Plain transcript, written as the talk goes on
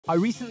I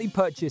recently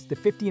purchased the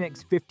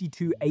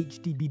 15x52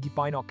 HD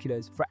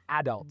binoculars for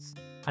adults,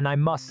 and I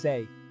must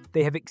say,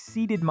 they have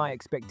exceeded my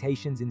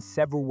expectations in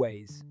several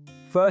ways.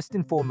 First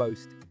and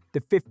foremost, the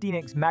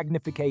 15x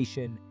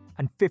magnification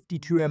and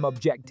 52mm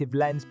objective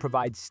lens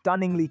provide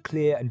stunningly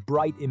clear and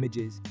bright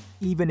images,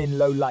 even in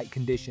low light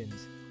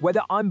conditions.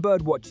 Whether I'm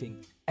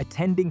birdwatching,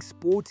 attending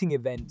sporting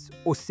events,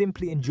 or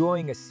simply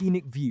enjoying a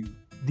scenic view,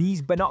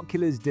 these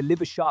binoculars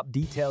deliver sharp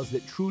details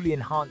that truly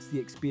enhance the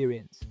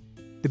experience.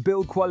 The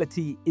build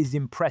quality is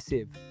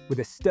impressive, with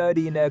a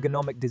sturdy and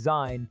ergonomic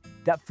design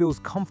that feels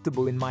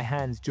comfortable in my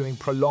hands during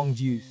prolonged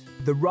use.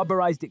 The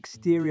rubberized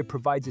exterior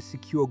provides a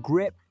secure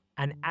grip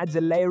and adds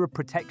a layer of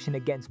protection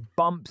against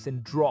bumps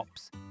and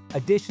drops.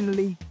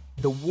 Additionally,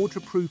 the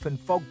waterproof and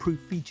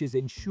fog-proof features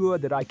ensure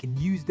that I can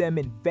use them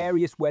in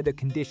various weather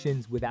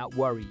conditions without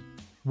worry.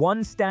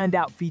 One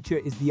standout feature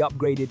is the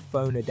upgraded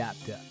phone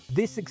adapter.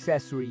 This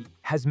accessory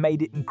has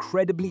made it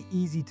incredibly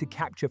easy to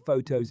capture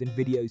photos and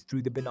videos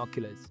through the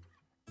binoculars,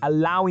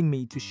 allowing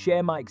me to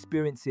share my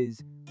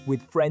experiences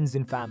with friends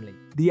and family.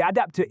 The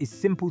adapter is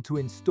simple to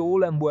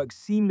install and works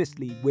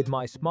seamlessly with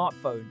my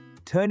smartphone,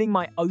 turning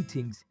my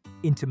outings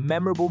into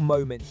memorable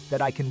moments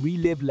that I can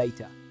relive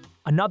later.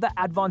 Another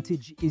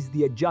advantage is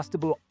the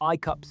adjustable eye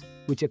cups,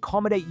 which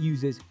accommodate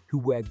users who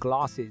wear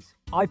glasses.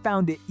 I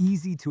found it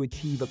easy to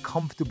achieve a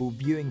comfortable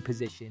viewing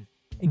position,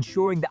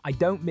 ensuring that I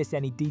don't miss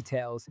any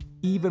details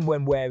even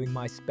when wearing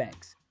my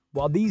specs.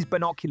 While these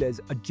binoculars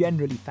are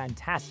generally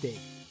fantastic,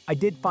 I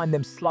did find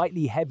them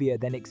slightly heavier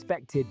than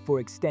expected for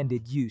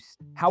extended use.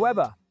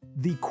 However,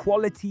 the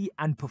quality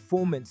and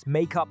performance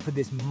make up for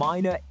this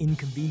minor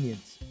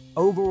inconvenience.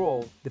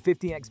 Overall, the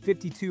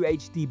 15x52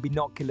 HD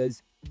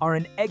binoculars are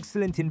an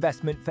excellent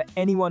investment for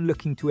anyone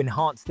looking to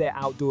enhance their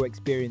outdoor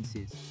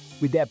experiences.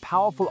 With their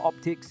powerful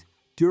optics,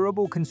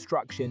 durable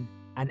construction,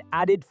 and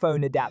added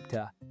phone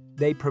adapter,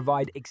 they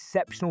provide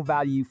exceptional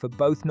value for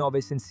both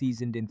novice and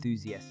seasoned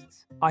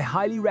enthusiasts. I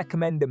highly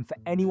recommend them for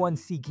anyone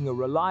seeking a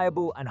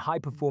reliable and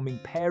high-performing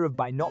pair of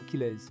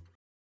binoculars